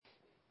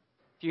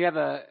If you have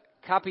a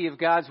copy of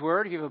God's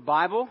Word, if you have a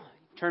Bible,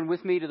 turn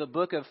with me to the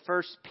book of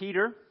 1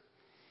 Peter.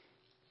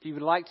 If you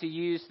would like to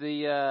use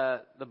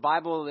the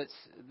Bible that's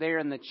there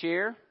in the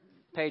chair,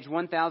 page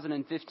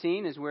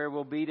 1015 is where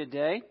we'll be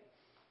today.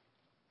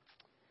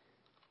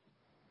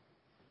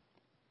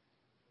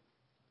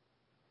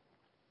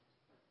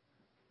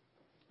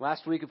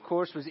 Last week, of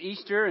course, was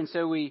Easter, and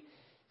so we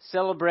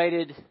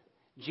celebrated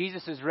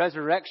Jesus'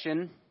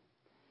 resurrection.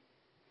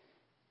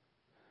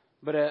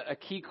 But a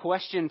key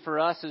question for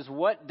us is,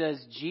 what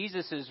does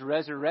Jesus'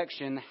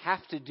 resurrection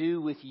have to do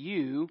with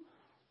you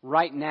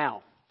right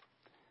now?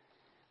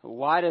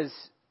 Why does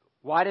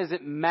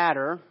it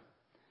matter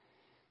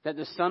that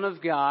the Son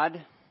of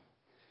God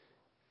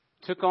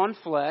took on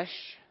flesh,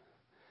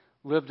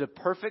 lived a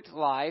perfect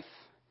life,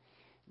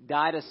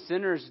 died a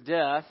sinner's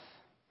death,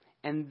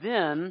 and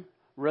then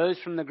rose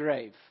from the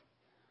grave?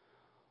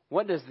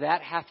 What does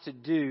that have to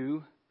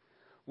do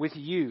with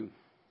you?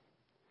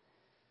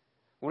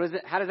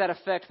 How does that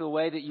affect the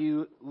way that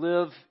you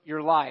live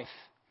your life?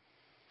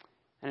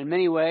 And in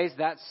many ways,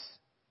 that's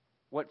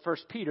what 1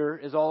 Peter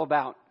is all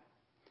about.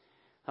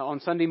 On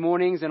Sunday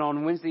mornings and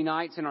on Wednesday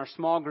nights in our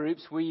small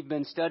groups, we've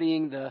been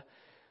studying the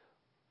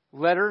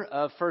letter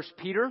of 1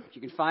 Peter.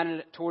 You can find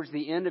it towards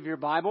the end of your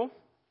Bible.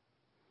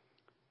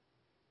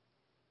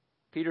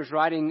 Peter's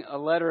writing a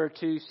letter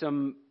to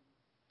some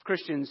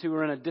Christians who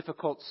are in a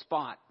difficult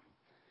spot.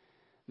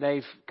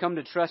 They've come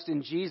to trust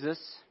in Jesus,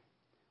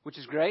 which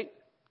is great.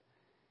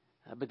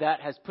 But that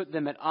has put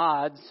them at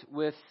odds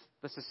with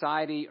the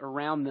society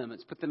around them.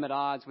 It's put them at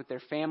odds with their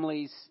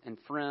families and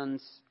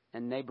friends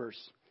and neighbors.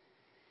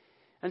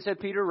 And so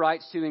Peter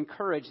writes to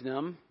encourage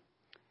them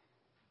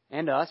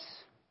and us,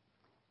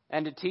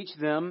 and to teach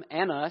them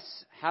and us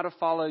how to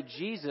follow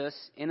Jesus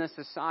in a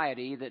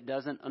society that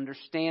doesn't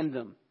understand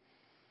them.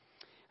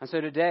 And so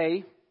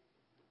today,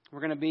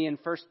 we're going to be in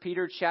 1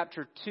 Peter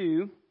chapter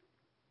 2.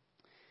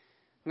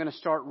 I'm going to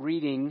start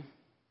reading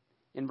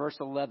in verse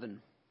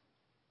 11.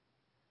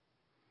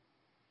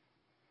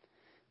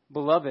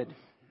 Beloved,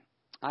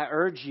 I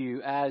urge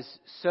you as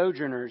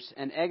sojourners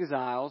and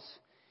exiles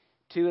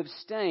to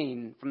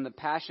abstain from the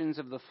passions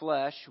of the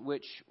flesh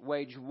which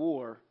wage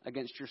war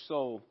against your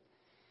soul.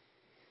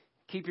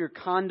 Keep your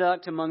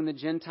conduct among the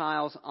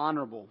Gentiles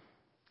honorable,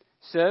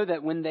 so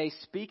that when they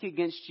speak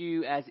against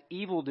you as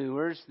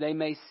evildoers, they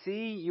may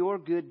see your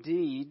good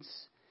deeds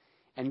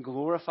and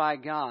glorify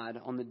God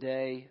on the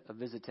day of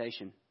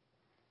visitation.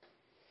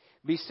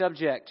 Be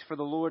subject for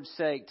the Lord's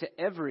sake to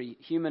every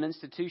human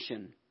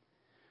institution,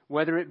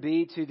 whether it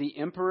be to the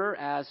emperor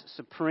as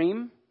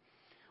supreme,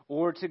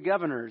 or to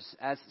governors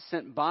as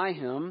sent by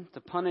him to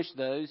punish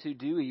those who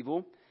do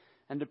evil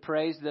and to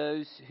praise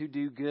those who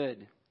do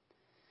good.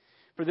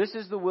 For this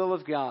is the will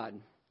of God,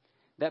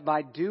 that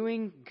by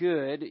doing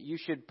good you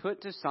should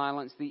put to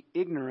silence the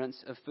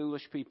ignorance of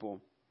foolish people.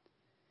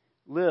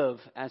 Live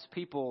as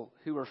people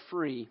who are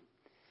free,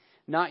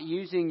 not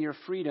using your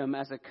freedom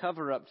as a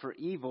cover-up for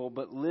evil,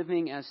 but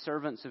living as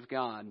servants of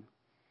God.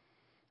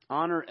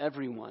 Honor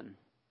everyone.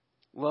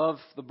 Love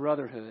the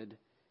brotherhood,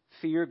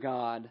 fear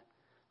God,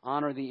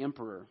 honor the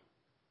emperor.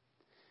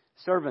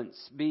 Servants,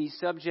 be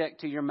subject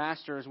to your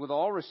masters with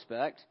all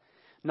respect,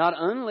 not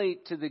only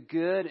to the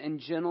good and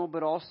gentle,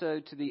 but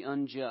also to the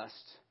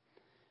unjust.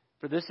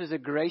 For this is a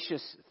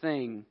gracious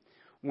thing,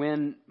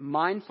 when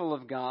mindful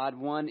of God,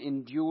 one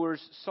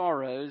endures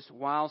sorrows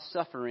while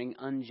suffering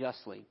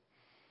unjustly.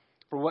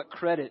 For what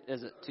credit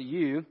is it to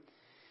you?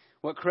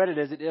 What credit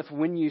is it if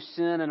when you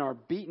sin and are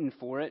beaten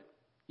for it,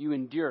 you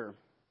endure?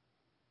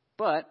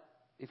 But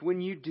if when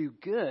you do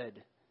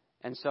good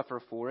and suffer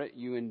for it,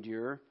 you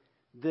endure,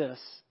 this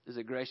is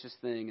a gracious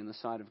thing in the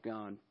sight of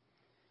God.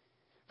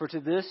 For to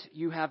this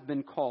you have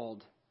been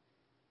called,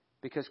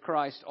 because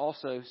Christ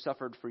also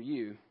suffered for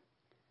you,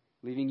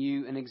 leaving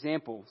you an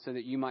example so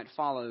that you might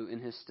follow in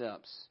his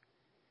steps.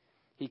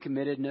 He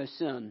committed no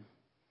sin,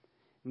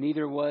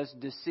 neither was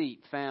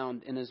deceit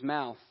found in his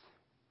mouth.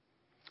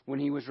 When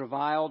he was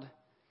reviled,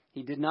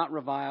 he did not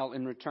revile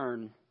in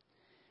return.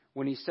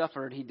 When he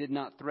suffered, he did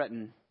not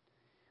threaten,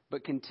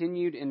 but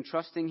continued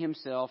entrusting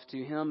himself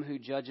to him who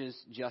judges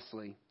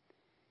justly.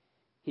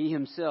 He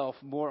himself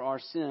bore our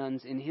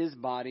sins in his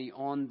body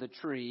on the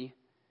tree,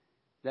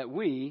 that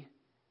we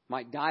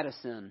might die to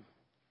sin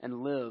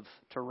and live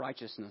to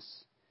righteousness.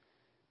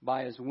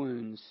 By his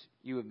wounds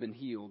you have been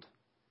healed.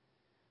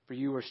 For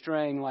you were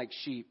straying like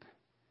sheep,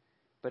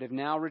 but have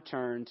now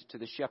returned to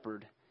the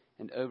shepherd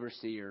and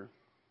overseer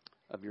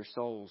of your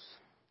souls.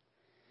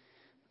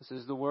 This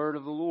is the word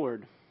of the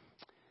Lord.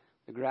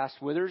 The grass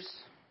withers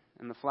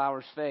and the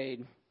flowers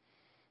fade,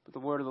 but the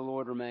word of the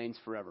Lord remains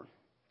forever.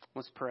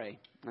 Let's pray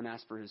and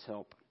ask for his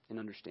help in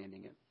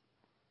understanding it.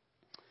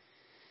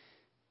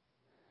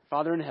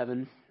 Father in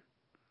heaven,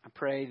 I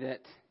pray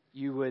that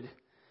you would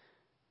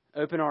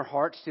open our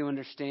hearts to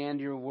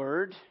understand your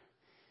word,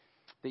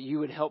 that you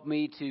would help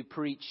me to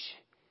preach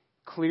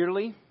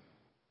clearly,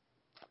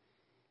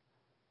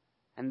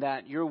 and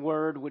that your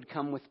word would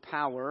come with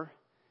power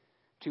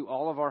to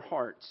all of our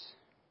hearts.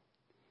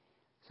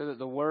 so that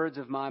the words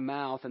of my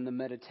mouth and the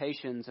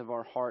meditations of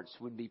our hearts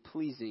would be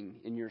pleasing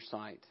in your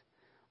sight,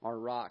 our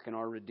rock and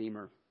our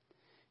Redeemer.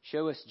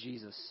 Show us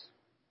Jesus,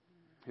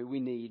 who we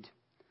need.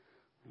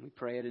 We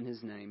pray it in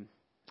his name.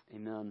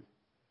 Amen.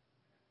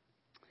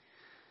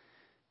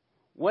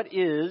 What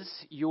is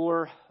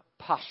your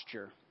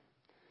posture?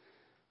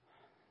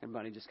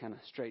 Everybody just kind of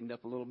straightened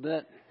up a little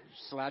bit,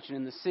 slouching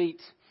in the seat.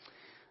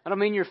 I don't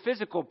mean your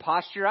physical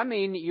posture. I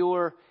mean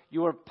your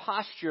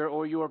posture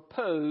or your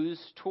pose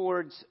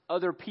towards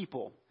other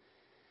people.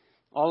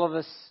 All of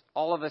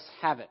us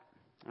have it,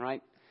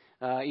 right?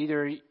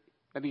 Either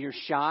maybe you're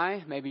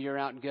shy, maybe you're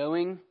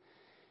outgoing,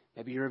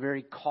 maybe you're a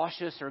very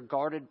cautious or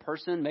guarded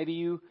person. Maybe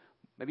you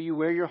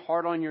wear your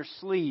heart on your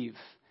sleeve.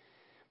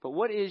 But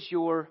what is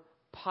your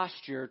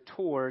posture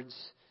towards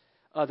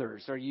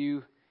others? Are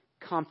you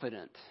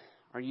confident?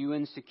 Are you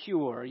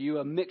insecure? Are you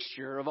a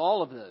mixture of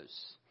all of those?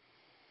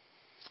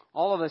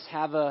 All of us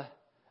have a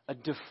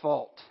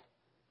default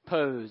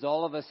pose.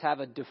 All of us have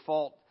a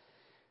default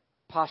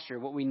posture,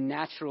 what we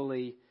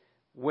naturally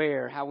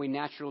wear, how we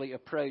naturally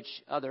approach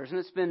others. And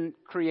it's been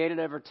created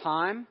over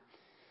time.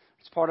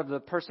 It's part of the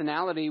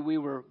personality we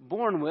were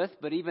born with,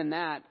 but even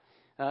that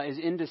is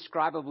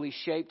indescribably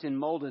shaped and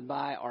molded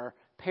by our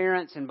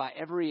parents and by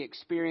every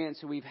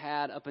experience we've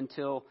had up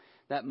until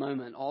that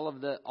moment,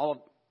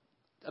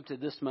 up to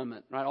this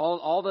moment, right?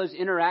 All those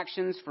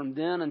interactions from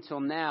then until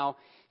now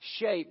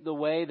shape the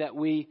way that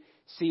we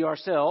see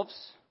ourselves,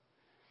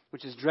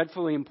 which is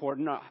dreadfully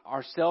important,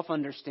 our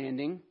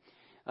self-understanding,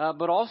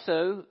 but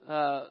also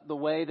the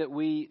way that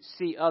we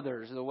see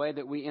others, the way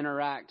that we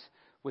interact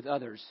with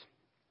others.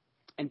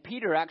 And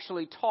Peter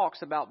actually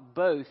talks about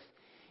both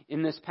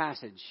in this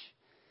passage.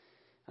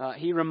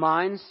 He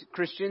reminds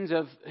Christians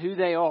of who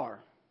they are.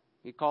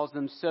 He calls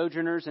them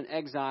sojourners and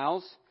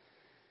exiles.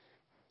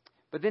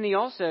 But then he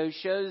also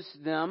shows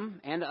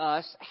them and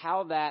us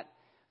how that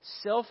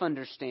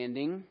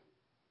self-understanding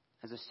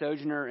as a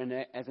sojourner and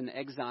as an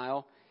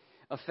exile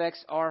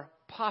affects our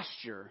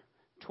posture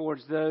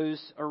towards those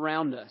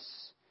around us,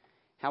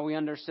 how we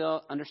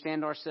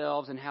understand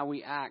ourselves and how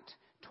we act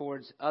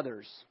towards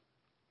others.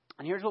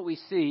 And here's what we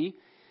see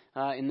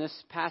in this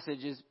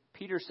passage is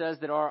Peter says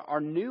that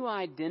our new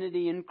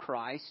identity in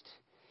Christ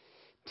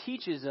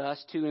teaches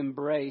us to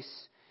embrace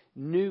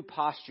new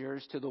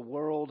postures to the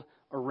world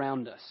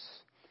around us.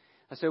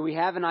 So we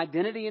have an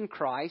identity in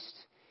Christ,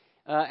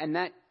 and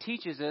that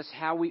teaches us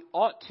how we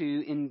ought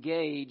to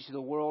engage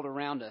the world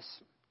around us.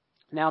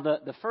 Now,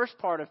 the first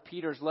part of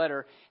Peter's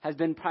letter has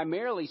been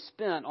primarily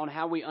spent on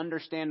how we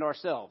understand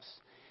ourselves.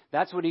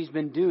 That's what he's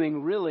been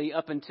doing really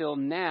up until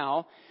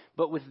now.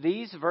 But with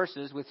these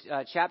verses, with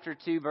chapter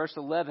 2, verse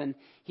 11,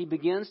 he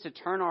begins to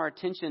turn our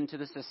attention to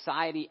the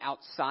society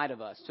outside of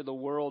us, to the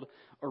world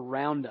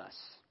around us.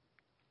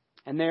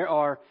 And there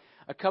are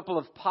a couple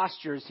of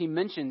postures he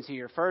mentions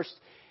here. First,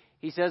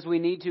 he says we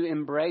need to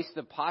embrace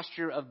the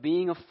posture of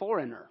being a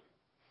foreigner.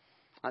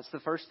 That's the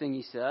first thing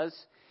he says.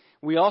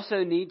 We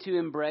also need to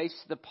embrace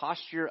the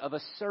posture of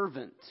a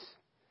servant.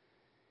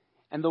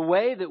 And the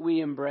way that we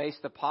embrace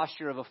the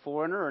posture of a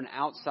foreigner or an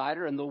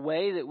outsider, and the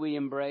way that we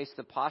embrace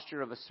the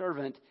posture of a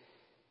servant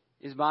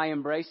is by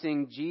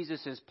embracing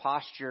Jesus'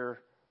 posture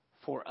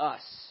for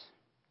us.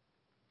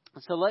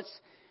 So let's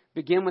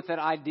begin with that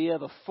idea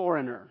of a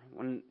foreigner.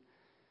 When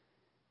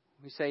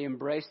we say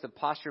embrace the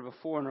posture of a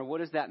foreigner,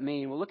 what does that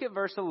mean? Well, look at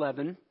verse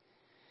 11.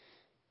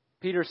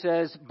 Peter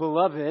says,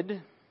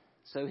 beloved,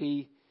 so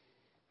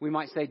we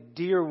might say,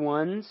 dear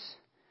ones,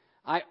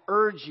 I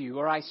urge you,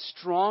 or I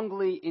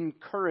strongly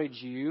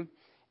encourage you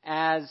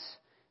as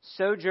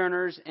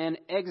sojourners and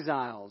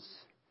exiles.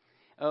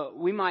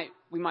 We might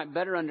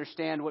better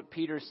understand what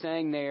Peter's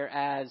saying there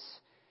as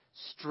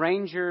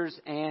strangers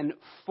and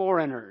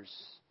foreigners.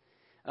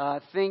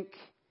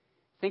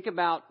 Think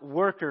about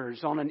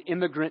workers on an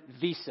immigrant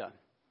visa.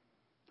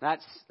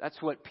 That's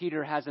what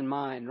Peter has in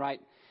mind, right?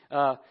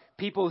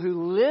 People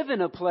who live in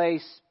a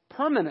place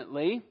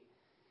permanently,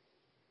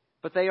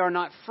 but they are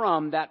not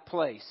from that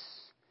place.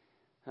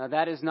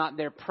 That is not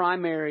their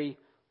primary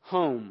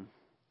home.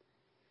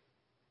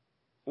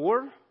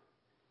 Or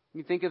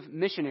you think of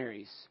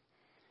missionaries.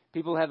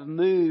 People have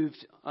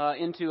moved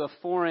into a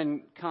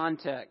foreign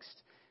context,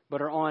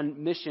 but are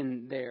on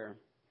mission there.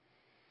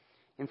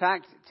 In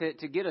fact,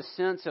 to get a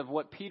sense of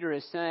what Peter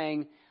is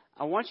saying,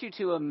 I want you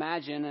to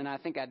imagine, and I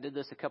think I did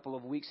this a couple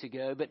of weeks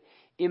ago, but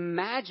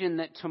imagine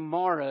that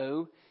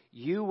tomorrow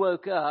you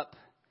woke up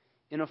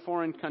in a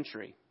foreign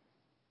country.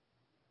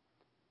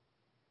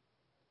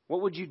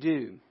 What would you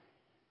do?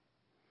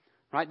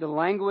 Right? The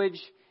language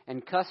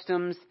and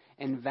customs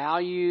and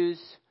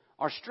values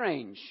are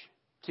strange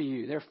to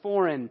you. They're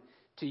foreign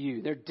to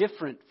you. They're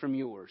different from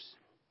yours.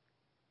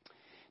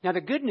 Now, the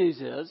good news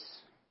is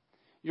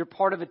you're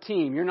part of a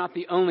team. You're not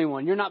the only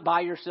one. You're not by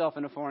yourself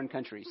in a foreign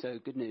country. So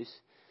good news.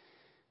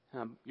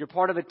 You're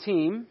part of a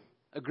team,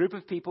 a group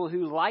of people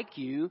who, like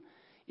you,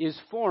 is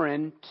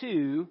foreign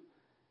to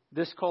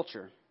this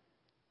culture.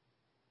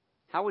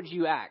 How would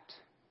you act?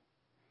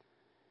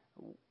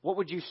 What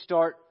would you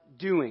start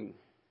doing?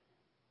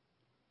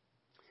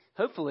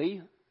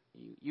 Hopefully,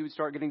 you would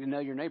start getting to know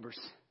your neighbors.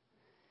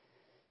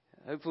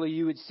 Hopefully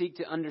you would seek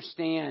to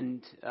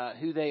understand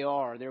who they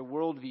are, their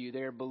worldview,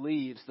 their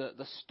beliefs,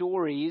 the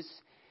stories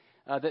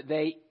that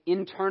they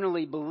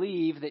internally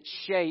believe that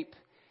shape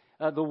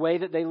the way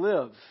that they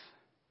live.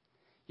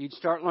 You'd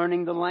start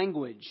learning the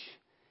language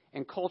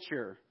and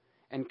culture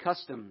and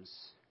customs.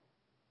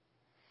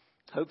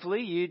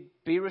 Hopefully you'd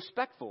be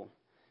respectful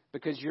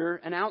because you're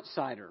an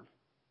outsider.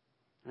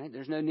 Right?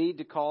 There's no need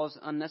to cause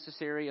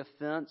unnecessary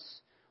offense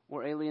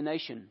or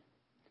alienation.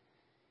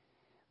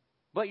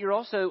 But you're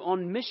also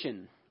on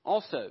mission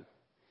also,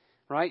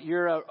 right?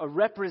 You're a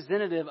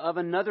representative of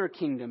another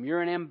kingdom.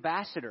 You're an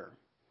ambassador.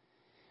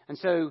 And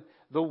so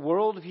the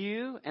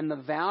worldview and the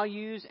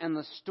values and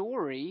the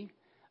story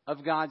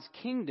of God's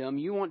kingdom,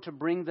 you want to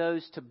bring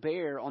those to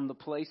bear on the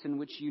place in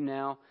which you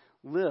now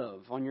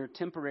live, on your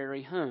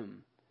temporary home.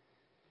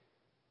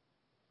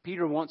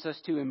 Peter wants us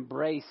to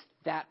embrace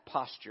that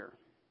posture,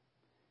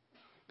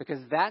 because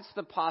that's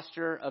the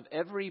posture of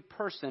every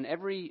person,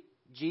 every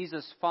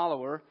Jesus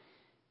follower,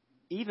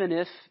 even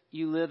if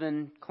you live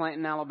in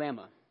Clanton,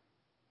 Alabama.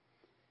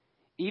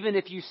 Even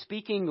if you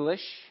speak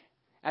English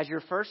as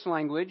your first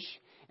language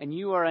and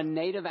you are a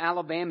native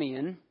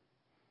Alabamian,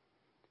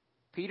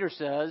 Peter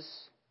says,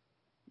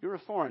 you're a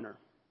foreigner.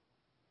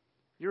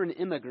 You're an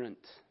immigrant.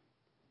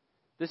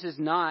 This is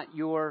not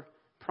your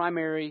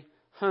primary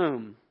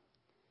home.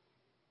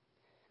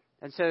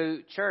 And so,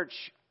 church,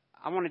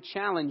 I want to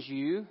challenge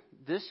you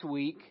this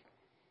week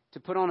to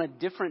put on a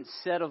different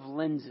set of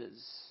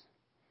lenses,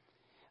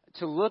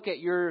 to look at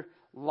your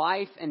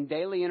life and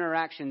daily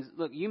interactions.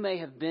 Look, you may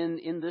have been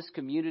in this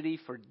community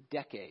for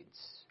decades.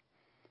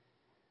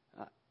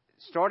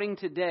 Starting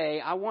today,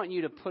 I want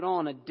you to put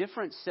on a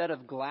different set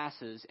of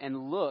glasses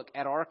and look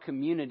at our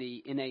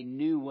community in a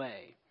new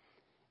way.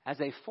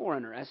 As a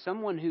foreigner, as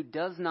someone who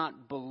does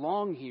not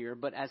belong here,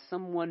 but as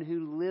someone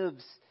who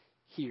lives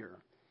here.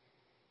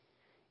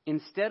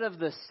 Instead of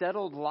the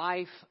settled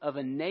life of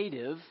a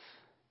native,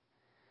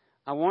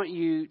 I want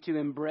you to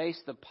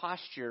embrace the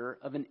posture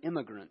of an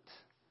immigrant,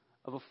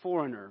 of a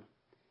foreigner.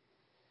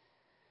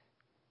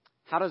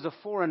 How does a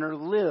foreigner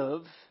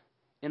live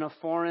in a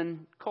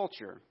foreign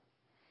culture?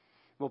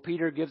 Well,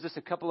 Peter gives us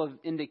a couple of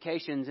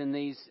indications in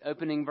these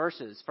opening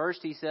verses.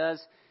 First, he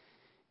says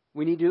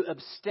we need to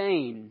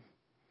abstain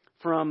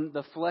from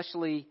the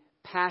fleshly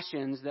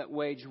passions that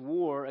wage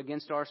war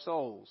against our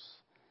souls.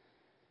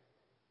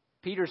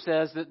 Peter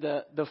says that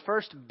the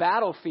first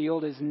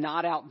battlefield is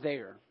not out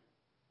there.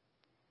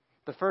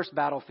 The first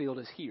battlefield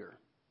is here.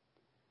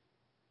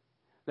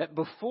 That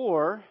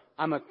before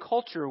I'm a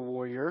culture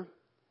warrior,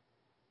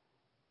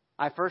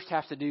 I first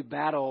have to do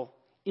battle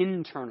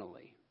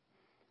internally.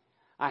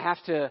 I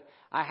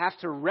have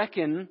to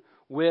reckon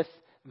with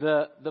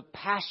the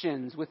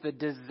passions, with the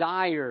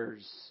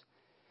desires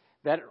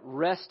that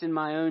rest in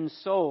my own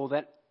soul,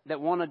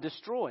 that want to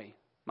destroy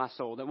my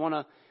soul, that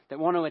want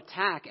to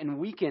attack and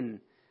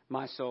weaken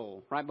my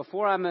soul. Right?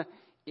 Before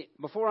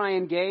I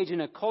engage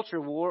in a culture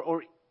war,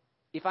 or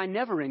if I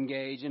never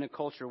engage in a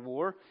culture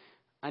war,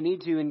 I need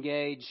to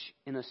engage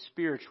in a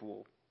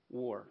spiritual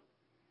war.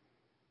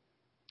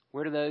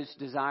 Where do those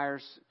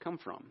desires come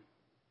from?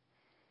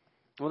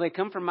 Well, they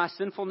come from my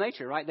sinful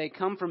nature, right? They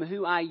come from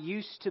who I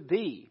used to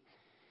be.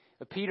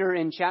 Peter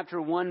in chapter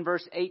 1,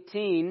 verse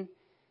 18,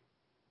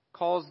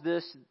 calls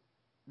this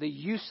the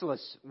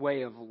useless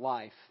way of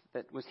life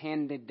that was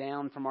handed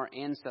down from our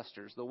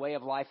ancestors, the way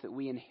of life that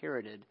we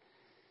inherited.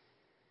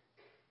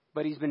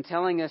 But he's been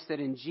telling us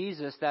that in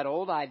Jesus, that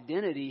old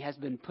identity has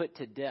been put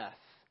to death.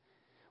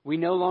 We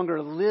no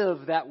longer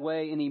live that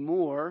way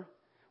anymore.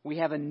 We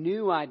have a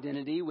new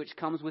identity which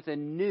comes with a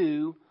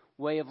new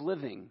way of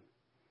living.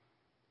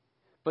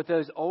 But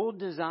those old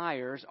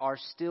desires are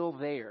still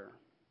there.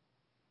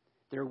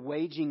 They're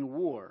waging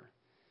war,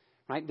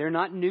 right? They're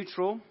not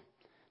neutral.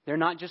 They're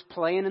not just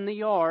playing in the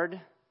yard.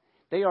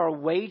 They are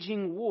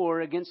waging war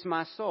against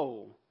my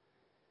soul.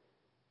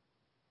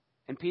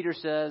 And Peter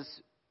says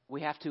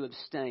we have to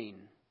abstain.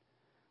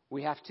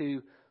 We have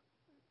to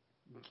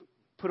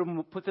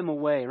put them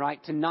away,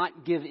 right? To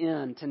not give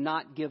in, to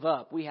not give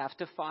up. We have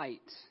to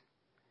fight.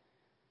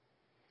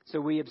 So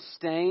we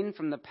abstain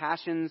from the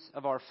passions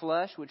of our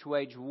flesh, which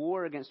wage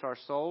war against our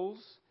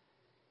souls.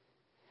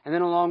 And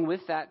then along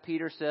with that,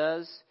 Peter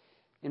says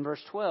in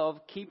verse 12,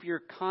 keep your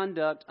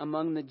conduct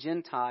among the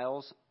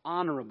Gentiles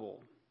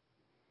honorable.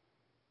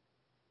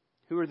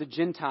 Who are the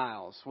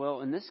Gentiles?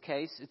 Well, in this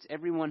case, it's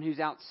everyone who's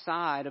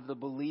outside of the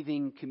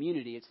believing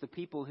community. It's the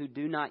people who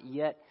do not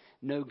yet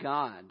know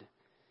God.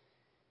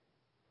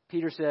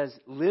 Peter says,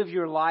 live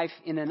your life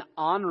in an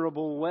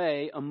honorable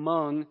way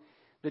among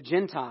the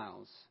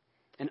Gentiles.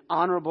 An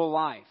honorable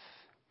life.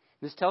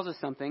 This tells us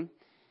something,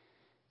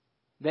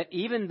 that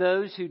even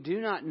those who do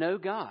not know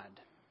God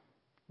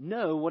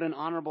know what an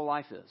honorable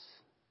life is.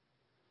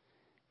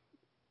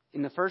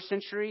 In the first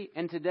century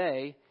and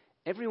today,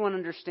 everyone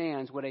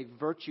understands what a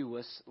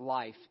virtuous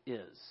life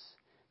is.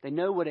 They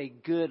know what a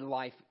good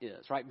life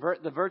is, right?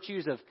 The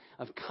virtues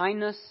of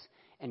kindness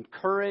and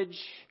courage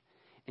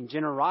and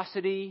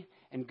generosity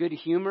and good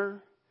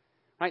humor,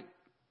 right?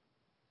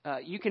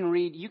 you can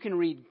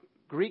read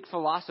Greek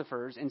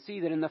philosophers and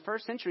see that in the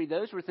first century,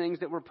 those were things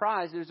that were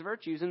prized as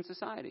virtues in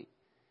society.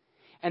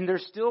 And they're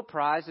still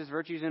prized as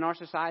virtues in our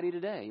society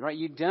today, right?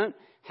 You don't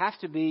have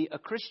to be a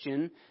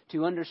Christian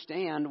to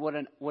understand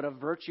what a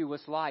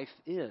virtuous life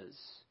is.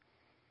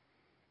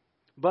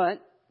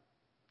 But,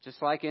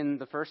 just like in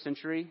the first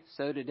century,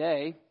 so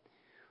today,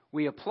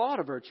 we applaud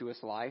a virtuous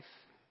life.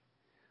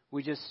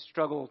 We just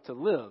struggle to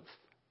live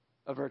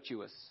a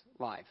virtuous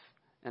life,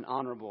 an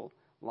honorable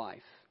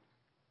life.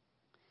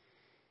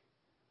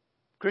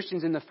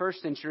 Christians in the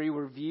first century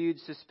were viewed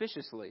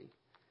suspiciously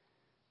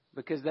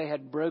because they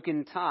had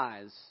broken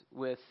ties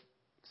with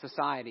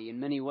society in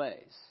many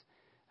ways.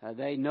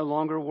 They no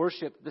longer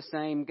worshiped the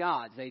same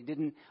gods. They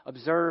didn't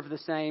observe the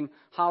same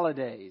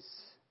holidays.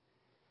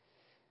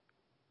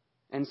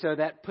 And so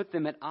that put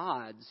them at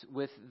odds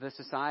with the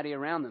society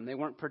around them. They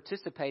weren't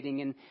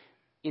participating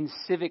in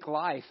civic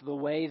life the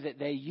way that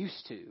they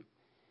used to.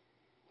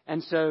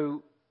 And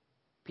so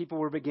people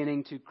were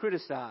beginning to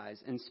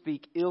criticize and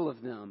speak ill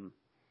of them.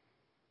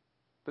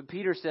 But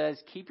Peter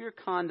says, keep your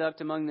conduct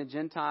among the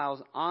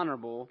Gentiles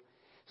honorable,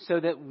 so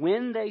that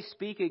when they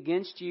speak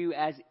against you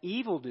as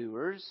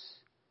evildoers,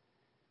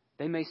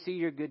 they may see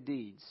your good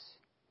deeds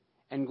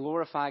and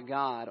glorify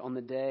God on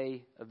the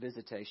day of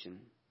visitation.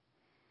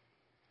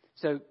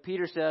 So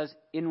Peter says,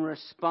 in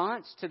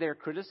response to their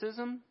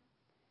criticism,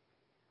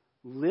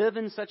 live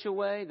in such a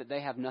way that they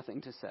have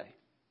nothing to say.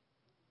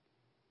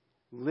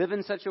 Live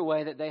in such a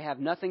way that they have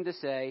nothing to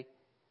say,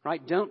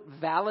 right? Don't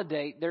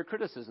validate their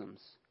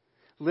criticisms.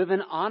 Live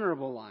an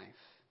honorable life.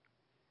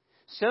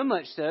 So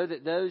much so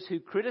that those who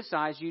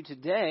criticize you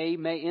today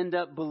may end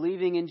up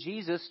believing in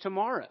Jesus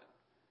tomorrow.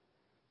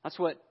 That's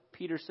what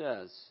Peter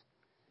says.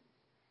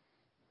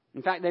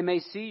 In fact, they may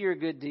see your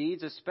good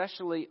deeds,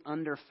 especially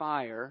under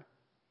fire,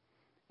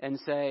 and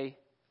say,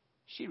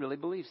 she really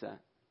believes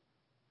that.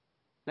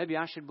 Maybe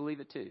I should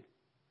believe it too.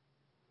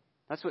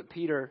 That's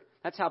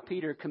how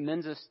Peter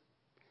commends us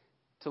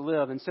to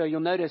live. And so you'll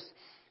notice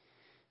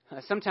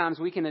sometimes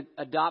we can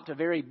adopt a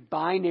very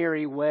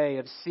binary way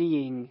of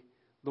seeing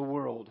the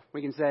world.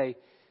 We can say,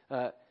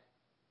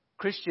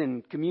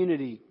 Christian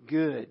community,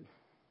 good.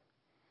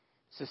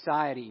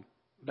 Society,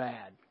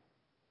 bad.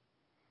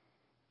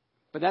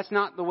 But that's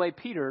not the way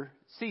Peter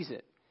sees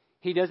it.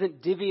 He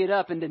doesn't divvy it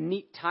up into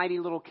neat, tidy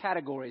little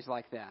categories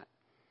like that.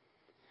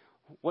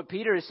 What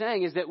Peter is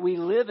saying is that we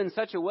live in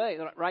such a way,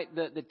 right?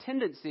 The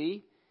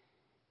tendency,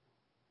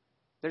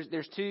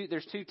 there's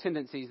two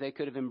tendencies they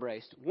could have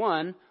embraced.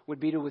 One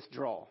would be to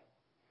withdraw.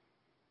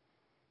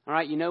 All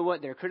right, you know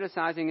what? They're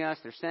criticizing us.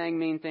 They're saying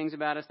mean things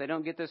about us. They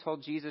don't get this whole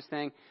Jesus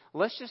thing.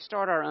 Let's just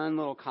start our own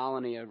little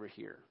colony over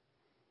here.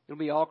 It'll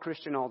be all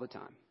Christian all the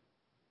time.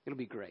 It'll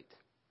be great.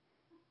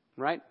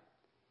 Right?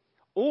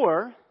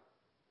 Or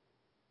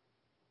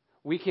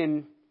we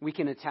can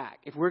attack.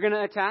 If we're going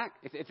to attack,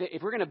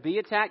 if we're going to be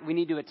attacked, we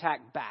need to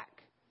attack back.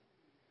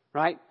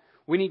 Right?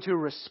 We need to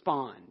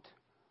respond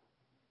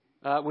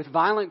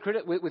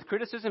with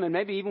criticism and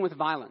maybe even with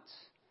violence.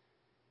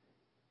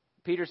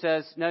 Peter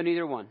says, no,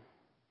 neither one.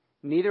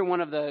 Neither one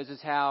of those is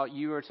how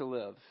you are to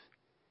live.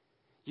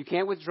 You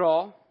can't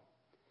withdraw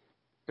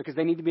because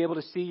they need to be able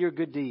to see your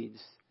good deeds.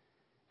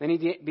 They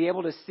need to be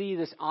able to see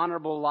this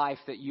honorable life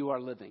that you are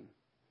living,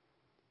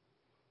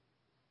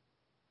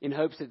 in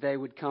hopes that they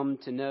would come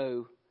to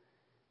know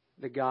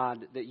the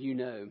God that you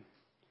know.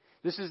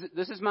 This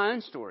is my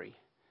own story.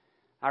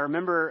 I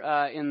remember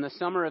in the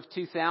summer of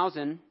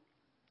 2000,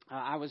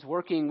 I was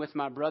working with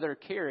my brother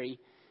Kerry,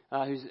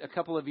 who's a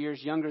couple of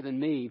years younger than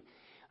me.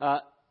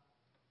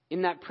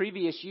 In that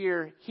previous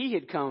year, he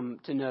had come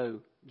to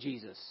know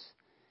Jesus.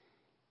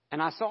 And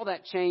I saw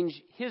that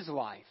change his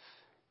life.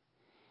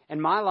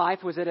 And my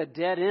life was at a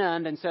dead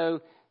end. And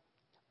so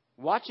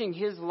watching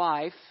his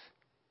life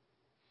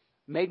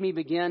made me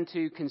begin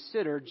to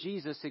consider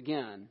Jesus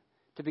again,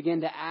 to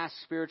begin to ask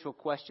spiritual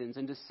questions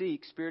and to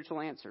seek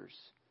spiritual answers.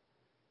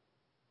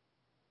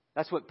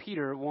 That's what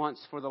Peter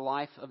wants for the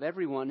life of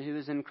everyone who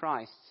is in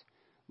Christ.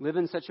 Live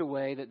in such a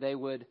way that they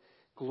would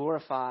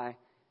glorify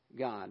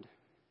God.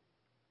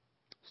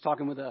 I was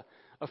talking with a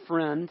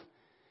friend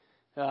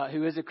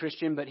who is a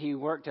Christian, but he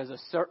worked as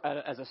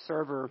a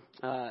server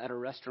at a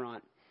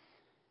restaurant.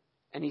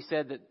 And he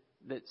said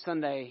that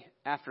Sunday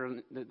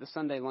after the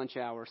Sunday lunch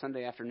hour,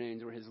 Sunday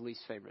afternoons were his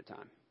least favorite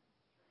time.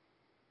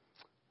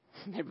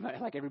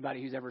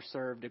 Everybody who's ever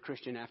served a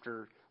Christian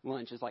after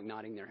lunch is like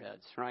nodding their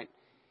heads, right?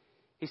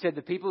 He said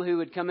the people who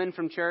would come in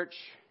from church,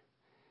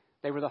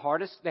 they were the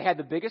hardest. They had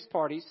the biggest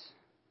parties.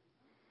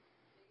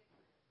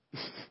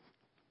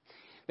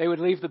 They would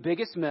leave the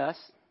biggest mess.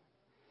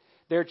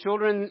 Their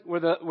children were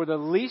the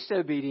least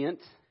obedient,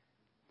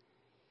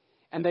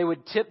 and they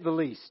would tip the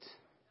least.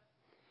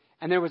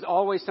 And there was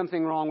always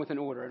something wrong with an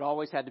order. It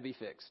always had to be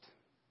fixed.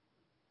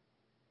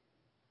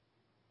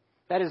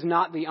 That is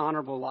not the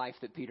honorable life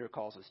that Peter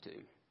calls us to.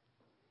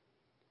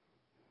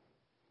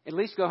 At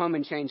least go home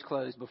and change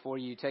clothes before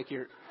you take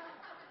your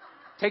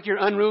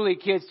unruly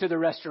kids to the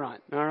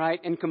restaurant, all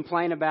right, and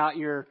complain about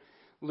your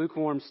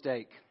lukewarm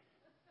steak.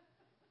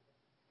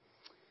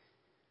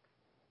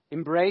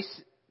 Embrace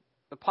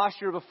the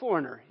posture of a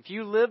foreigner. If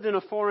you lived in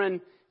a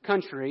foreign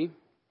country,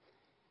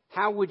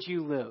 how would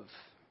you live?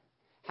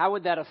 How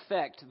would that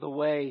affect the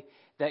way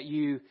that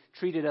you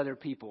treated other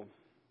people?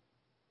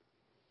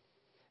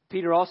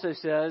 Peter also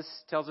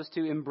tells us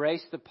to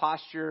embrace the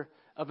posture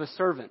of a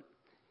servant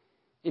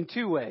in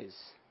two ways,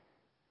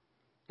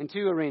 in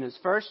two arenas.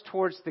 First,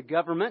 towards the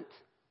government,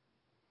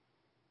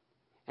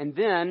 and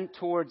then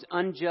towards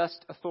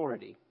unjust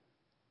authority.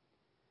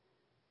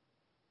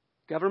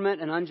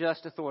 Government and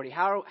unjust authority.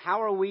 How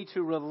are we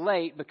to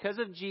relate, because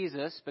of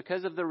Jesus,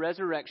 because of the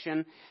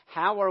resurrection,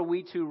 how are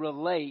we to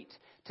relate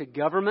to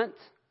government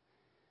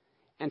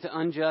and to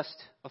unjust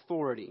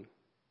authority?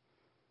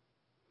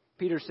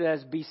 Peter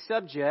says, be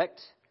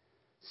subject,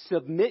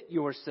 submit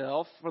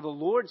yourself for the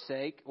Lord's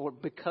sake, or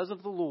because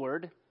of the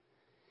Lord,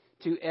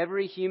 to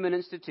every human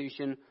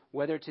institution,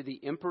 whether to the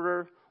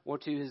emperor or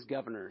to his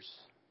governors.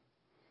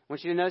 I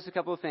want you to notice a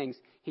couple of things.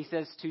 He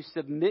says to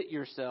submit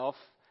yourself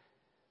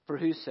for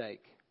whose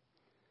sake?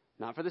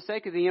 Not for the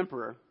sake of the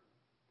emperor,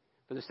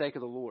 for the sake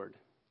of the Lord.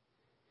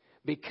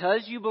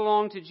 Because you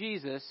belong to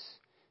Jesus,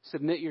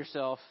 submit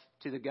yourself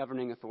to the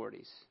governing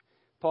authorities.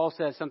 Paul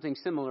says something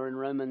similar in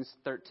Romans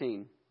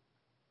 13.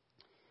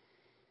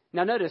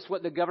 Now notice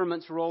what the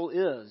government's role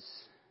is.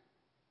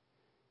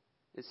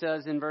 It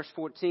says in verse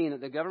 14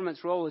 that the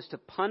government's role is to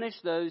punish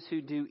those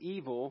who do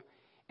evil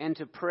and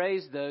to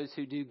praise those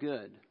who do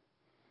good.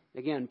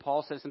 Again,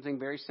 Paul says something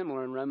very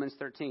similar in Romans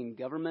 13.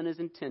 Government is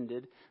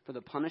intended for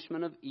the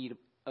punishment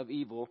of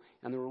evil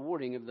and the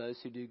rewarding of those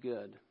who do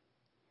good.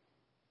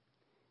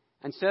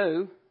 And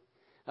so,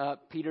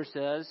 Peter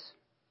says,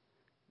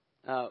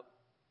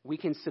 we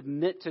can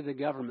submit to the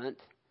government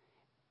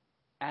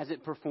as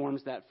it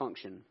performs that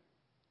function.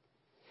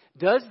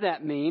 Does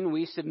that mean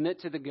we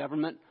submit to the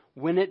government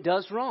when it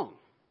does wrong?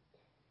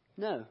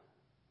 No,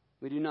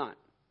 we do not.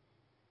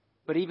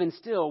 But even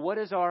still, what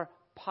is our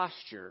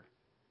posture?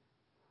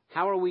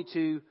 How are we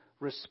to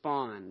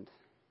respond?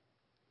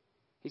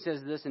 He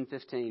says this in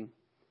 15.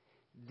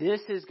 This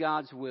is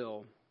God's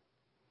will,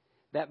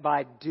 that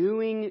by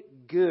doing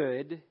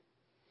good,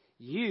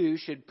 you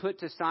should put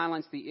to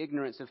silence the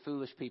ignorance of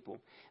foolish people.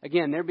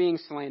 Again, they're being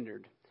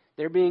slandered.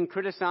 They're being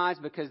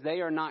criticized because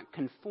they are not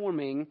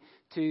conforming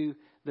to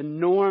the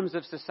norms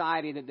of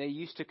society that they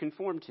used to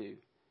conform to.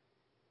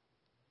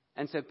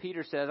 And so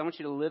Peter says, I want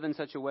you to live in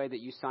such a way that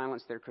you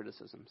silence their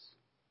criticisms.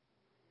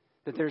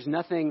 That there's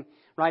nothing,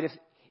 right?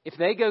 If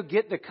they go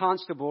get the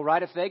constable,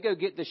 right? If they go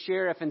get the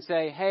sheriff and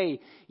say,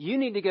 hey, you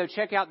need to go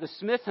check out the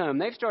Smith home.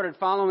 They've started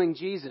following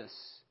Jesus.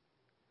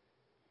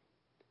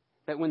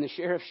 That when the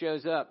sheriff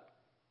shows up,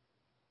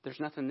 there's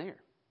nothing there,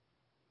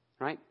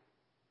 right?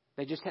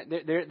 They just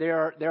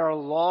there are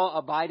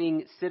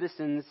law-abiding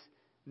citizens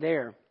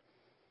there.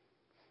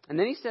 And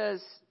then he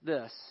says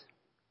this,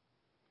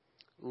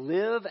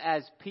 live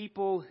as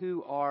people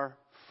who are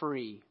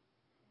free,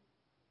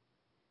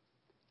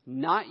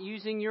 not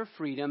using your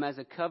freedom as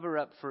a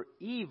cover-up for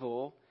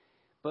evil,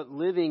 but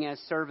living as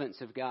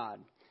servants of God.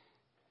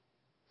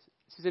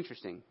 This is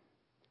interesting.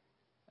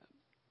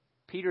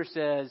 Peter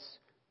says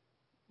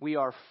we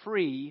are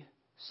free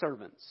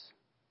servants.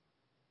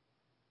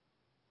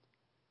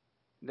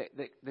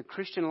 The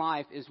Christian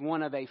life is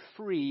one of a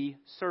free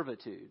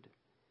servitude.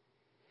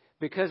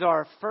 Because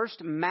our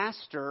first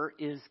master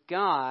is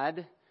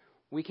God,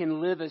 we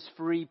can live as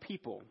free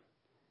people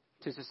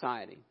to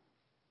society.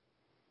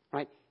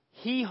 Right?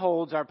 He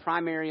holds our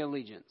primary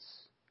allegiance.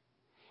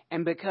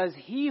 And because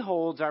He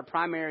holds our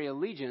primary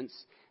allegiance,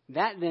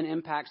 that then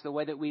impacts the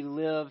way that we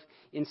live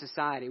in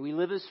society. We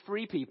live as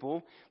free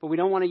people, but we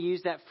don't want to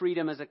use that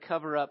freedom as a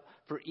cover-up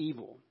for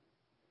evil.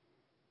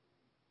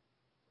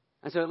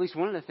 And so at least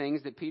one of the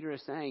things that Peter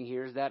is saying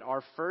here is that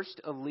our first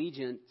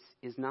allegiance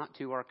is not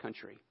to our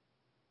country.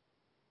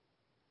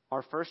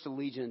 Our first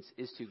allegiance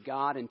is to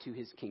God and to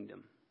His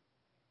kingdom.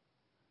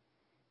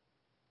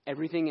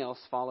 Everything else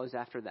follows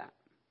after that.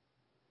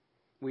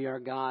 We are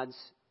God's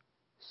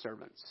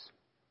servants.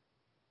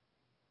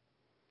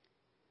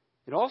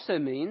 It also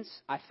means,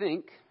 I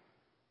think,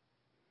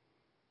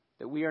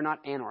 that we are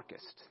not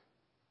anarchists.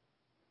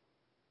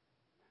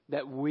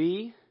 That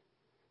we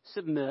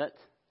submit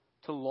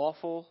to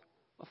lawful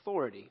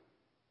authority.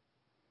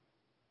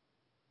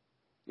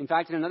 In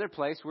fact, in another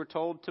place, we're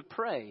told to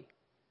pray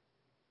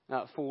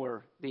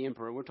for the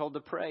emperor. We're told to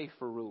pray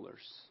for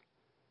rulers.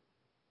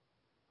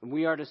 And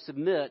we are to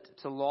submit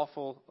to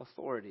lawful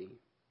authority.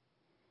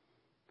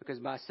 Because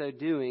by so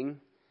doing,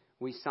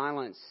 we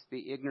silence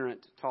the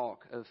ignorant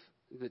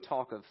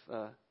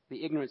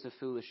the ignorance of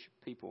foolish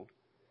people.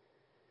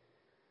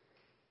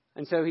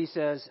 And so he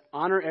says,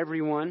 honor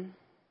everyone,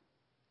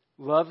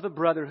 love the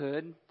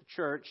brotherhood, the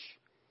church,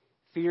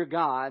 fear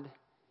God,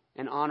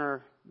 and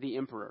honor the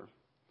emperor.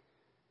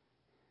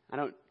 I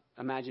don't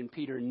imagine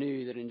Peter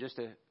knew that in just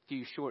a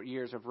few short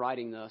years of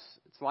writing this,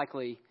 it's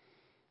likely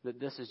that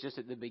this is just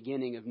at the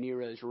beginning of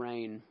Nero's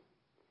reign.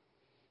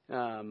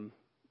 And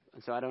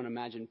so I don't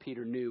imagine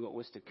Peter knew what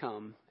was to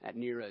come at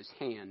Nero's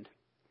hand.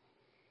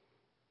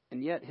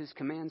 And yet his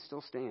commands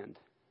still stand.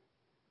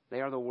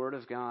 They are the word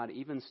of God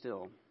even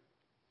still.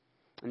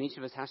 And each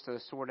of us has to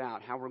sort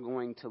out how we're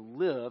going to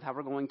live, how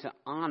we're going to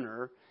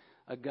honor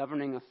a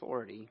governing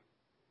authority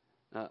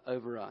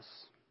over us.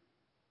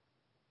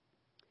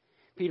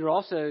 Peter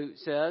also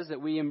says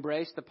that we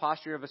embrace the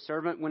posture of a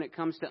servant when it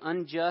comes to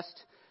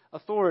unjust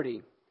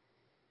authority.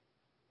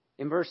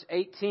 In verse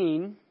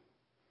 18,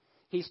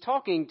 he's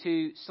talking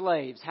to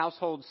slaves,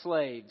 household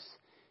slaves,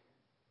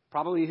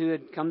 probably who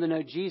had come to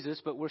know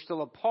Jesus, but were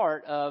still a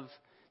part of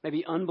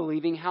maybe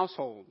unbelieving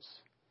households.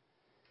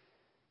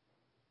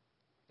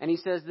 And he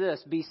says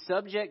this, "Be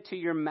subject to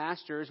your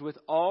masters with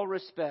all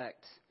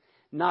respect,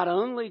 not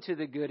only to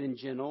the good and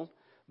gentle,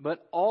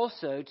 but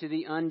also to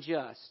the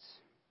unjust."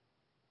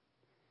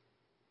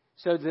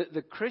 So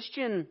the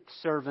Christian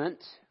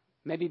servant,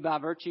 maybe by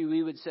virtue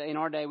we would say, in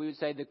our day we would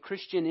say the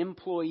Christian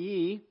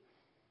employee,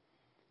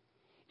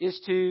 is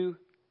to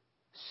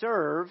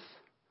serve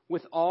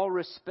with all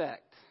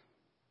respect.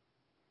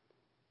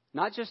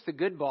 Not just the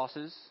good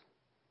bosses,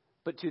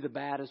 but to the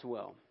bad as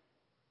well.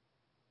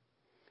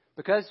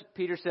 Because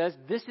Peter says,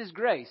 this is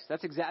grace.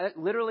 That's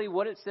literally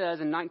what it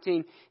says in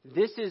 19.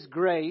 This is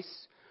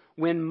grace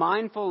when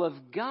mindful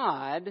of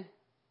God,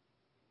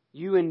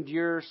 you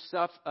endure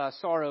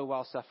sorrow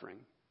while suffering.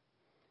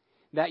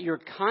 That your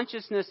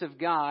consciousness of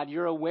God,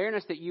 your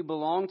awareness that you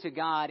belong to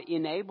God,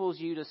 enables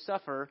you to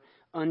suffer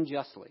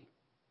unjustly.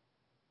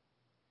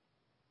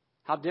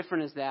 How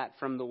different is that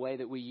from the way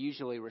that we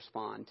usually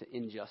respond to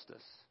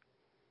injustice?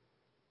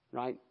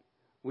 Right?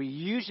 We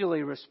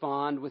usually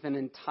respond with an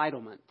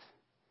entitlement.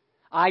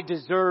 I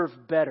deserve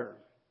better.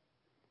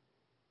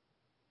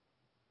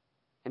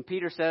 And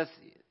Peter says,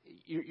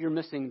 you're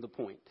missing the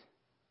point.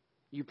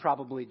 You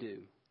probably do.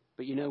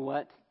 But you know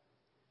what?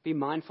 Be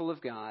mindful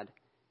of God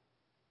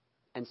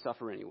and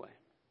suffer anyway.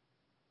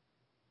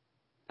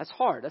 That's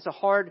hard. That's a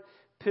hard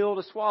pill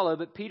to swallow.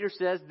 But Peter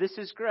says this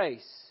is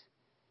grace.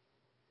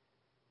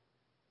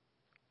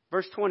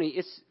 Verse 20,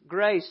 it's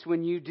grace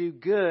when you do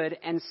good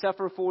and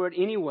suffer for it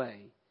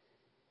anyway.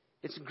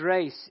 It's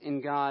grace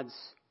in God's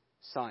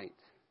sight.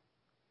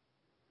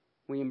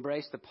 We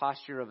embrace the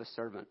posture of a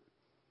servant.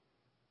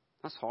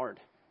 That's hard.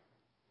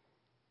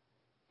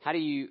 How do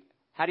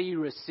you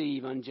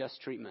receive unjust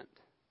treatment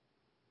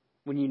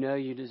when you know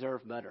you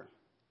deserve better?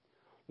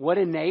 What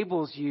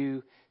enables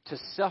you to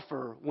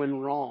suffer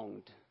when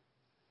wronged?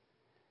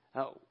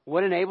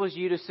 What enables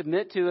you to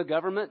submit to a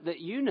government that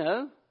you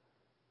know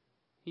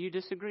you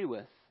disagree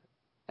with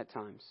at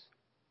times?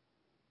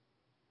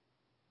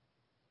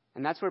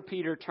 And that's where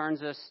Peter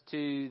turns us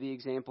to the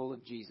example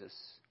of Jesus.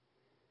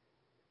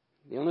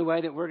 The only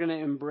way that we're going to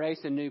embrace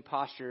a new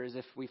posture is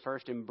if we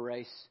first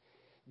embrace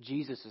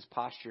Jesus'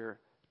 posture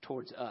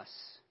towards us.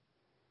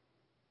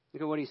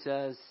 Look at what he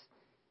says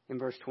in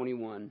verse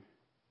 21.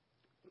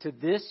 To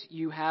this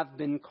you have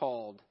been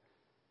called,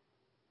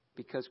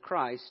 because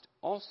Christ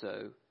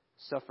also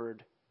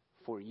suffered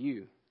for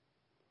you.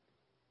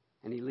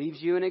 And he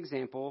leaves you an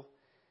example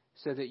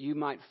so that you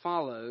might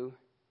follow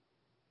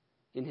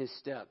in his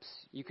steps.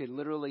 You could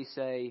literally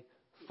say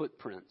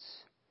footprints.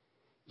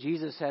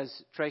 Jesus has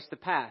traced the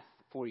path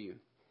for you.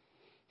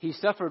 He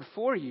suffered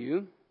for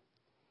you,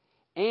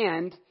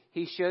 and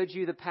he showed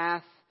you the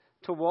path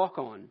to walk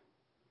on.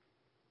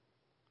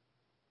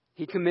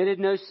 He committed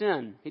no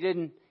sin. He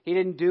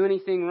didn't do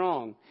anything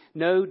wrong.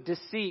 No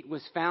deceit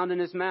was found in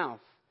his mouth.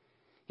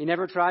 He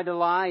never tried to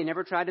lie. He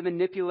never tried to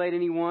manipulate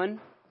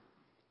anyone.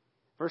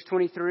 Verse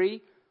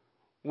 23,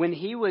 when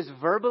he was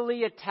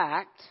verbally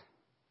attacked,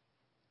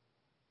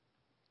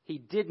 he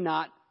did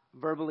not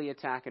verbally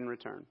attack in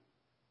return.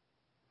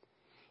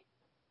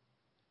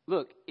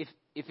 Look,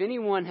 if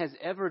anyone has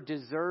ever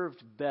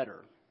deserved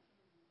better,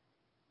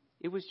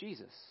 it was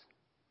Jesus.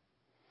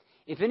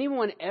 If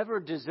anyone ever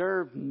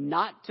deserved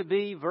not to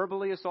be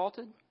verbally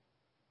assaulted,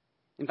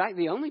 in fact,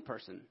 the only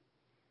person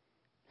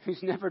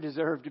who's never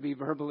deserved to be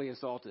verbally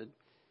assaulted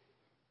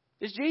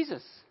is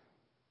Jesus.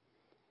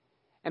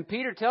 And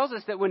Peter tells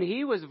us that when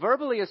he was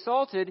verbally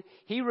assaulted,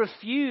 he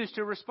refused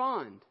to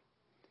respond.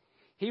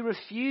 He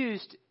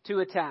refused to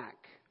attack.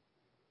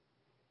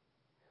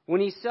 When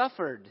he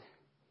suffered,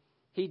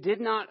 he did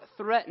not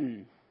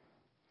threaten.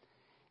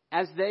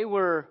 As they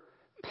were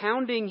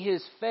pounding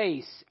his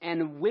face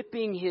and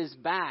whipping his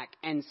back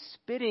and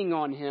spitting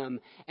on him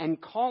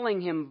and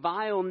calling him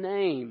vile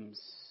names,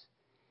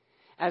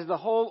 as the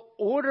whole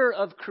order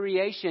of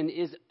creation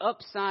is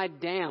upside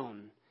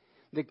down,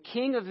 the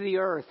King of the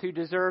earth, who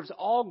deserves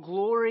all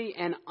glory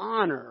and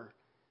honor,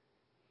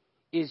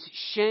 is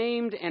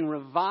shamed and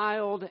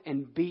reviled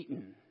and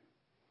beaten.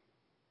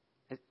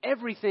 As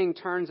everything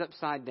turns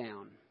upside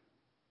down,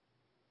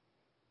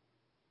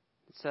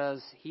 it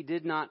says he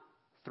did not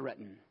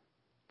threaten.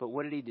 But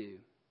what did he do?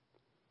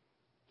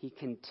 He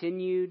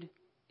continued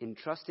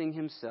entrusting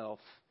himself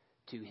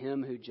to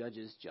him who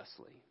judges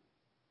justly.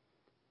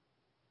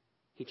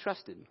 He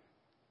trusted.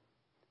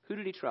 Who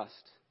did he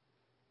trust?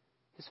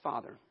 His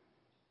Father.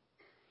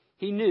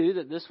 He knew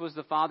that this was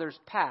the Father's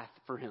path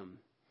for him.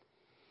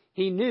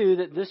 He knew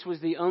that this was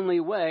the only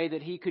way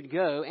that he could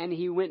go, and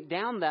he went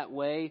down that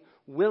way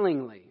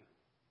willingly.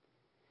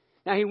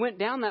 Now, he went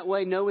down that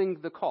way knowing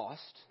the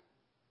cost.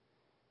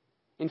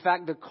 In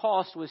fact, the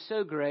cost was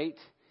so great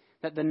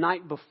that the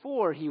night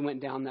before he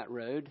went down that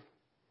road,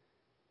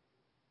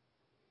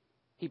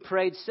 he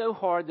prayed so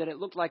hard that it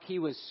looked like he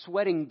was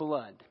sweating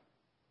blood.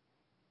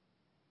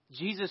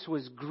 Jesus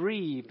was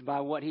grieved by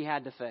what he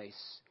had to face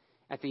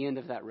at the end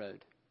of that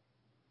road.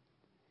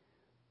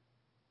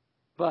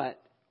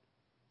 But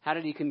how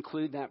did he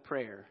conclude that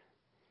prayer?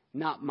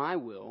 Not my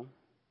will,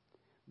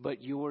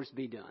 but yours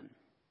be done.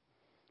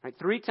 Right,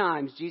 3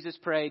 times Jesus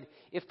prayed,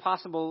 if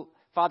possible,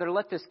 Father,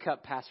 let this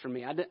cup pass from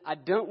me. I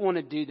don't want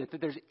to do this. If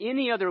there's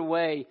any other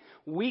way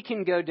we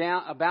can go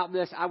down about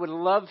this, I would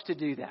love to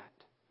do that.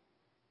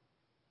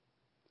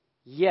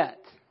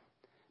 Yet,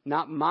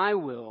 not my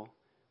will,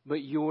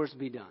 but yours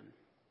be done.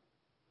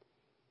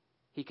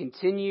 He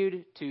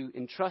continued to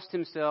entrust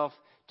himself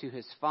to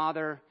his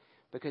Father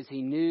because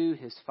he knew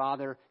his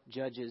Father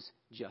judges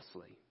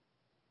justly.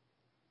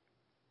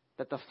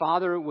 That the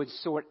Father would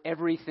sort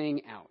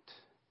everything out.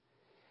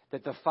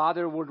 That the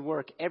Father would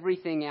work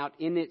everything out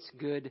in its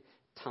good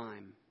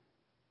time.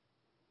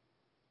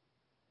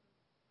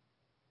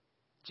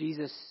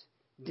 Jesus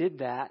did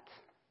that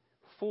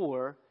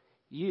for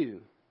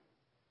you.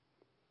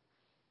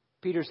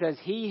 Peter says,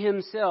 He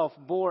himself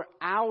bore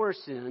our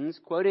sins,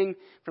 quoting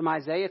from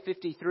Isaiah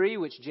 53,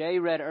 which Jay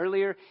read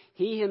earlier.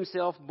 He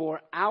himself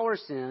bore our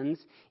sins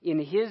in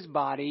his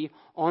body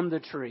on the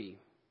tree.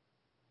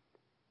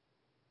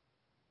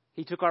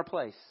 He took our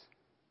place,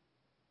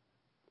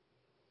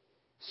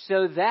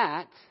 so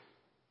that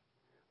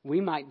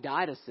we might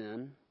die to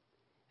sin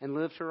and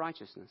live to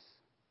righteousness.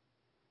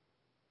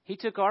 He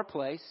took our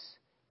place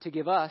to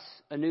give us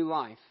a new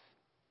life.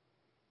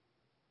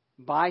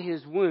 By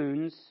his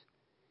wounds,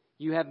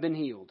 you have been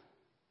healed.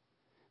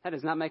 That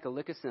does not make a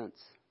lick of sense.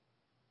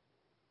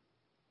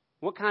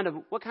 What kind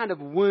of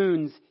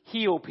wounds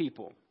heal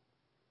people?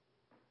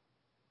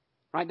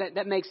 Right?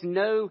 That makes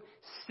no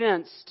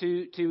sense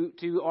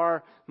to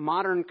our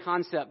modern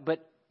concept,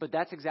 but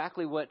that's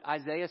exactly what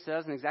Isaiah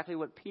says and exactly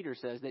what Peter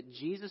says, that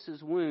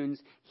Jesus' wounds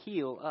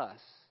heal us.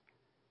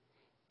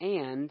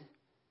 And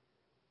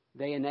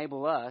they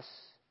enable us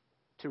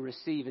to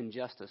receive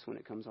injustice when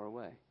it comes our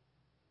way.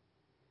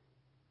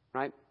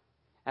 Right?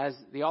 As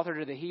the author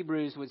to the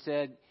Hebrews would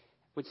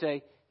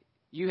say,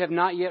 you have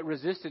not yet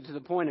resisted to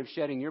the point of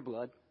shedding your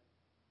blood.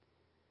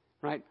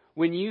 Right?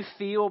 When you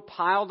feel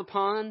piled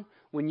upon,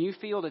 when you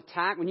feel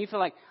attacked, when you feel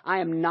like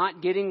I am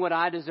not getting what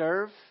I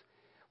deserve,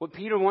 what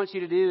Peter wants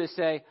you to do is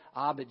say,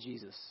 but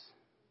Jesus,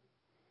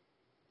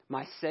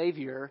 my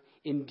Savior,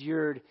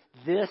 endured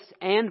this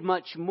and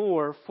much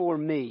more for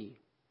me.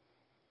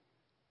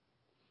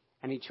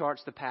 And he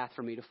charts the path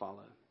for me to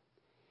follow.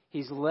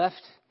 He's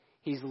left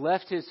his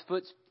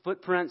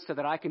footprints so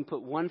that I can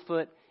put one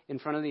foot in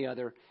front of the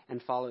other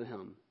and follow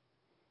him.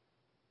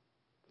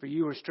 For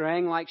you were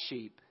straying like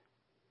sheep,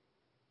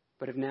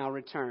 but have now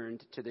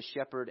returned to the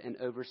shepherd and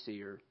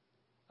overseer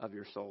of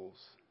your souls.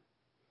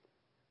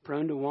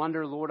 Prone to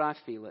wander, Lord, I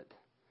feel it.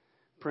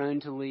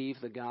 Prone to leave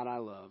the God I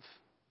love.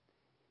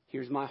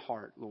 Here's my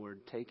heart,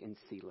 Lord, take and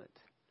seal it.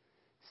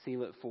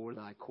 Seal it for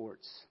thy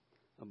courts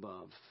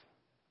above.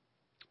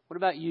 What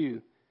about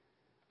you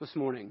this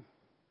morning?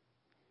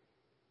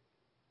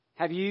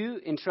 Have you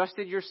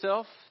entrusted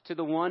yourself to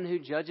the one who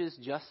judges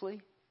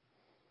justly?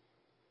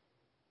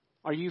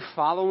 Are you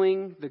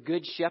following the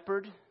Good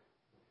Shepherd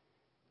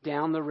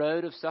down the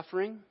road of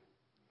suffering?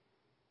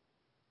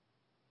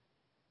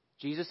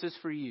 Jesus is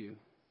for you.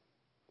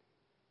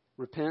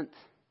 Repent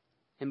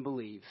and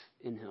believe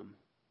in him.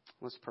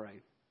 Let's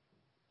pray.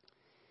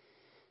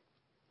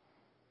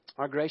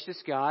 Our gracious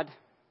God,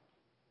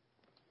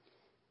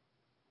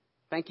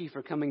 thank you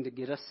for coming to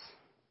get us.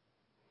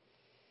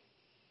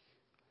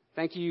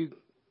 Thank you,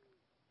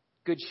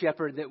 Good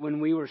Shepherd, that when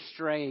we were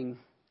straying,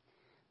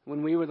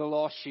 when we were the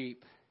lost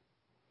sheep,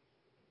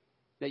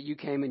 that you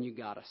came and you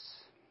got us.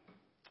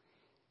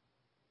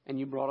 And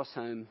you brought us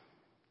home.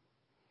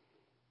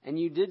 And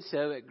you did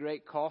so at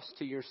great cost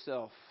to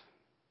yourself.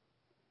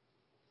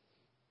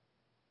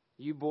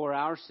 You bore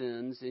our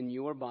sins in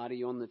your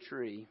body on the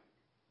tree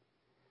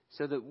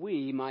so that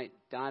we might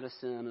die to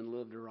sin and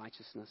live to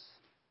righteousness.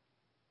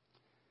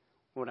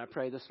 Lord, I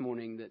pray this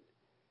morning that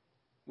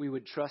we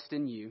would trust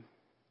in you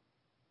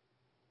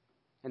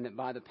and that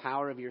by the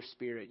power of your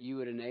Spirit, you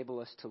would enable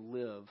us to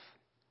live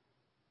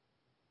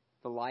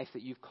the life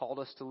that you've called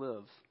us to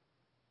live.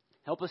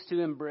 Help us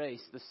to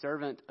embrace the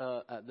servant,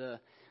 the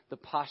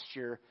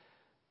posture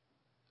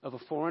of a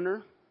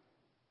foreigner.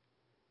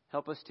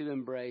 Help us to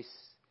embrace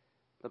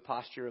the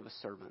posture of a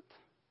servant,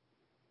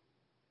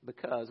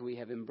 because we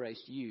have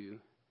embraced you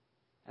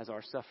as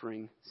our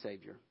suffering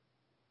Savior.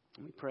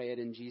 And we pray it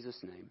in Jesus'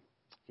 name.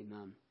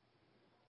 Amen.